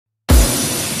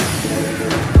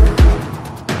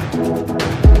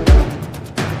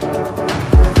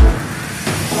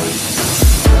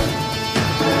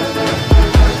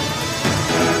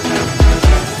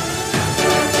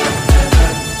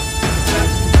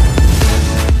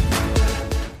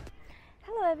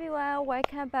Hello,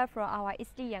 welcome back from our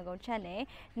East Yangon channel.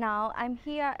 Now I'm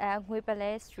here at Ngwe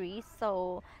Pearl Street,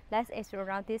 so let's explore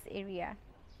around this area.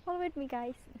 Follow with me,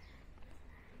 guys.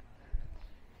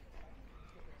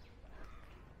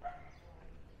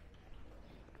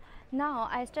 Now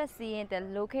I just see the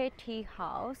local tea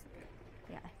house.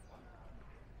 Yes,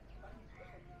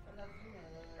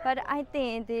 but I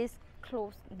think this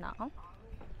closed now.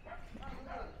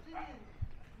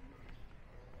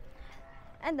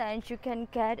 And then you can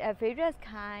get a various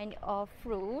kind of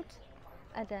fruit,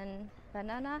 and then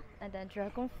banana, and then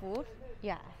dragon fruit.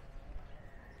 Yeah.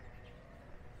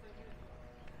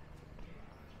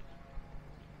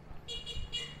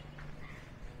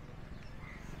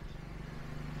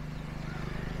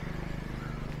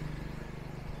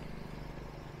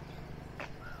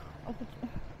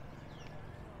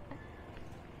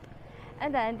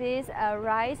 And then this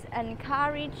rice and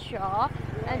curry shop,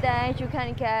 and then you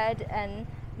can get an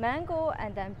mango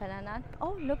and then banana.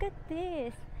 Oh, look at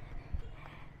this!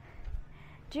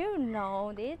 Do you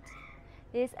know this?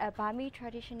 This is a Burmese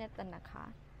traditional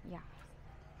tanaka. Yeah.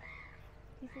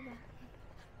 This is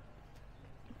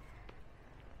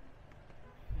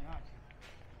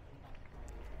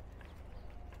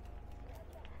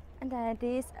and then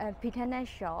this banana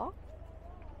shop.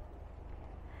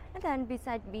 And then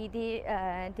beside me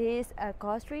this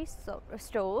grocery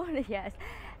store, yes.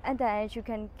 And then you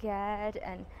can get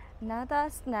another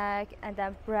snack and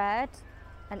then bread,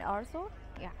 and also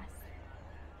yes.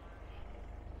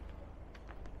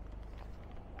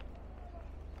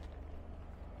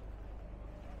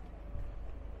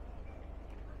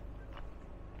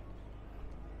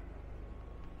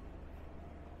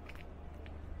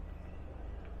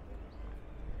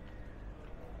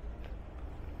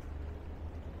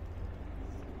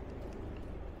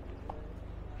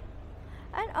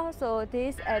 And also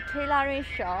this tailoring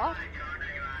shop,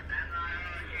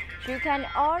 you can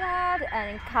order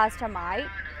and customize.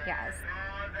 Yes.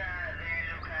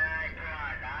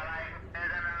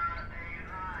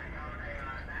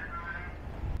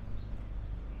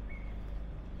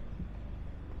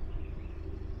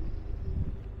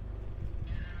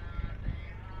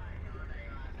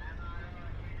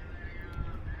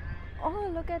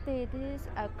 Oh, look at this! This is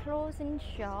a clothing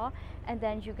shop, and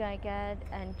then you can get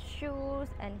shoes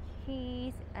and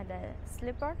heels and a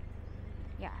slipper.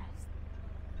 Yes.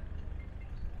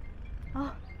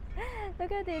 Oh,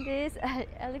 look at this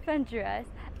elephant dress.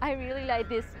 I really like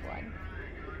this one.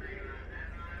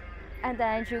 And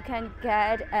then you can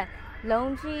get a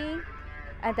longi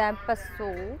and then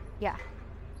basu. Yeah.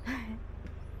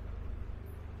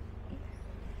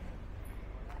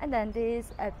 And then this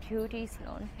a beauty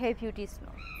salon, hair beauty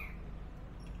salon.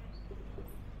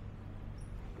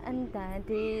 And then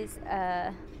this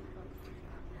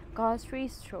grocery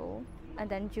store, and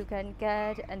then you can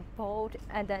get and bolt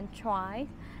and then try,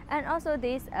 and also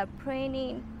this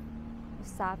printing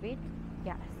service.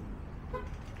 Yes.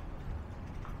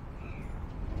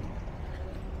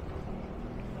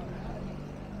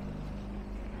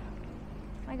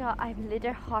 My God, I'm a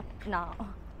little hot now.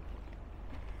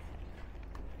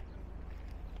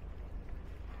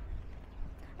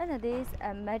 And this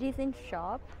medicine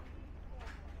shop,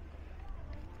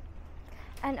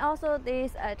 and also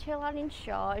this tailoring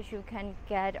shop. You can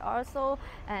get also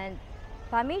and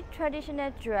Burmese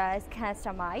traditional dress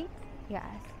customized. Yes.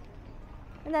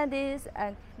 And then this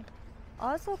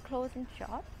also clothing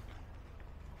shop.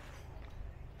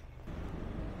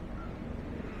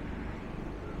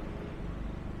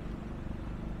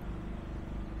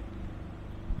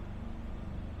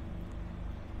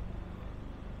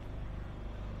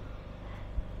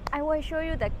 I will show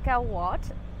you the cow watch.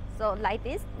 So like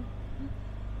this.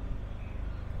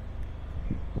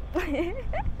 You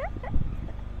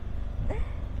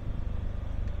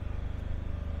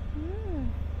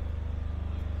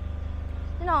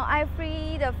know, I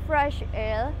feel the fresh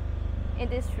air in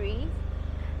the street,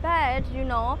 but you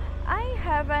know, I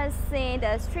haven't seen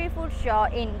the street food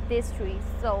shop in this street.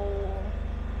 So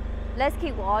let's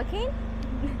keep walking.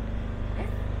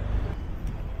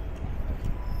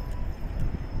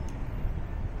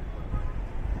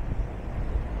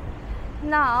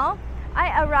 Now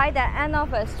I arrived at the end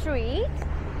of a street.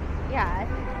 Yeah,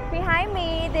 behind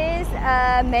me this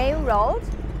main road.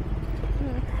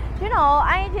 You know,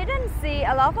 I didn't see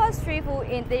a lot of street food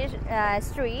in this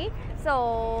street,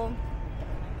 so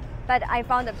but I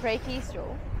found a pretty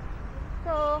store.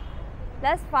 So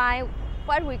let's find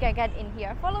what we can get in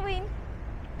here. Following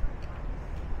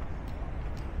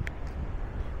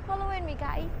me,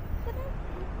 guys.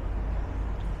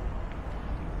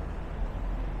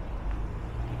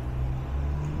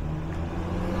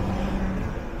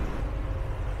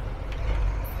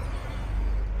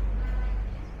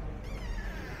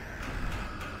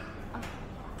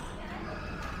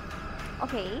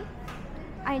 Okay,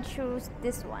 I choose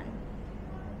this one,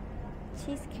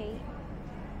 cheesecake,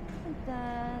 and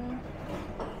then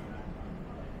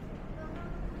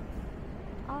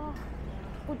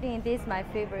pudding. This is my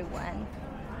favorite one.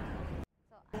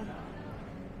 So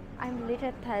I'm a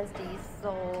little thirsty,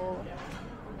 so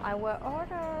I will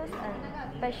order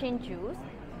passion juice.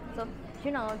 So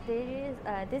you know,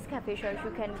 this cafe shop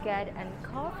you can get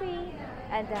coffee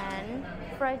and then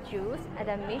fresh juice and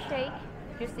then milkshake.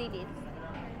 You see this.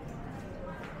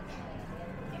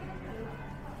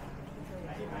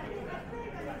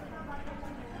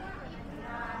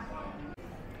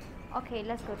 Okay,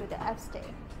 let's go to the upstairs.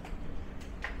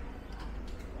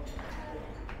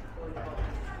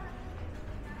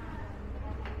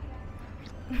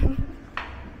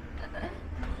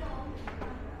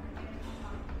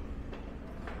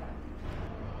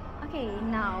 Okay,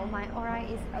 now my order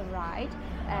is arrived,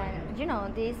 and you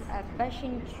know this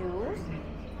passion juice.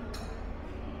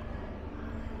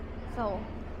 So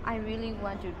I really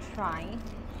want to try.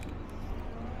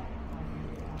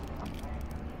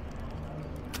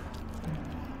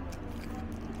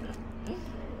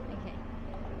 Okay,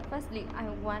 firstly I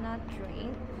wanna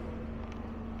drink.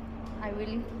 I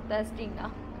really thirsty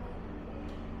now.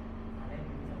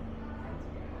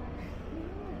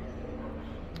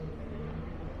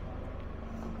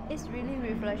 It's really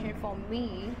refreshing for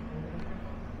me.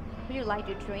 Would you like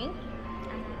to drink?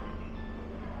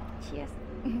 Cheers.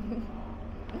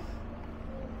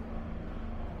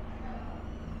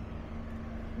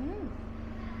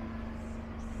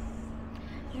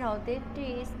 You know, this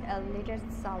is a little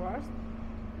sour,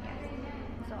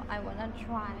 so I wanna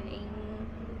try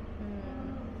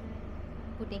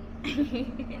pudding.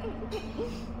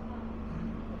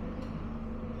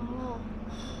 Oh.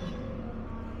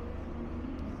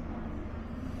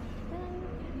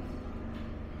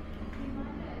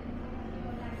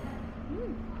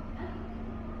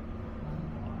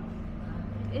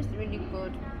 It's really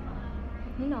good.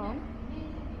 You know,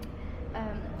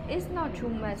 it's not too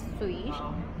much sweet.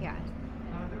 Yeah.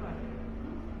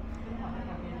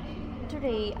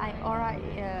 Today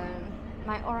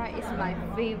my aura is my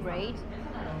favorite.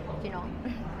 You know.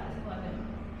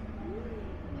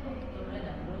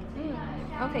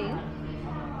 Okay.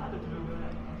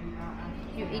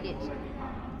 You eat it.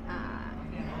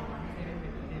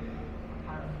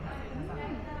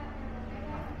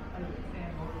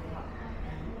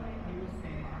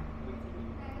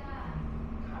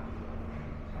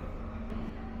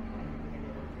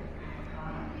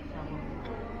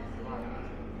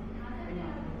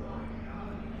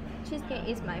 Cheesecake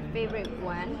is my favorite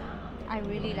one. I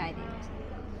really like it.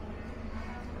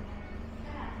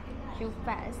 Too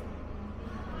fast.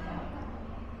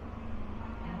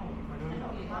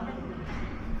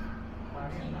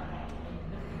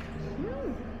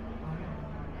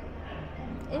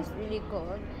 It's really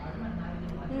good.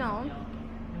 No,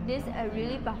 this is a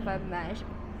really perfect match.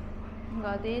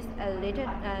 But this a little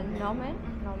normal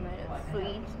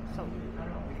sweet, so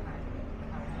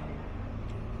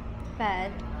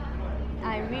but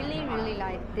I really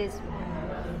like this one.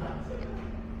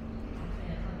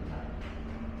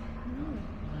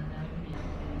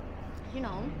 You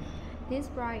know, this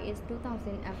price is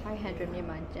 2,500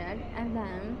 Myanmar baht, and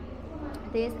then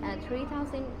this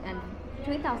 3,000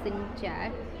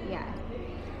 baht. Yeah.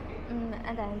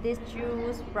 And then this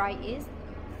juice price is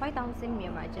 5,000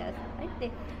 Myanmar baht. I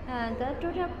think the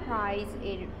total price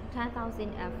is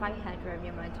 10,500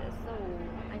 Myanmar baht. So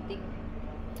I think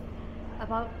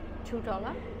about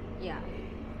 $2. Yeah.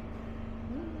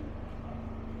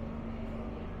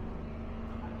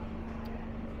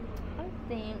 I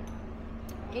think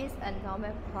it's a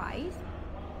normal price.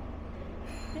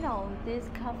 You know, this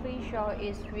coffee shop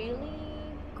is really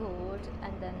good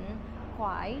and then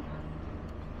quiet,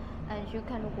 and you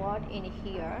can walk in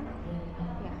here.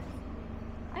 Yes,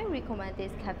 I recommend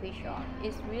this coffee shop.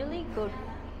 It's really good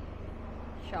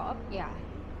shop. Yeah.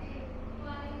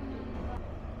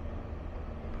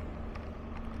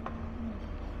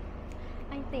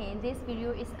 I think this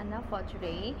video is enough for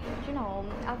today. You know,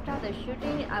 after the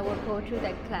shooting I will go to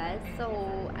the class,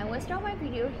 so I will stop my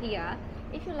video here.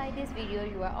 If you like this video,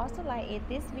 you will also like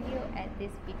this video and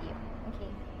this video.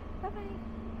 Okay, bye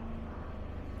bye.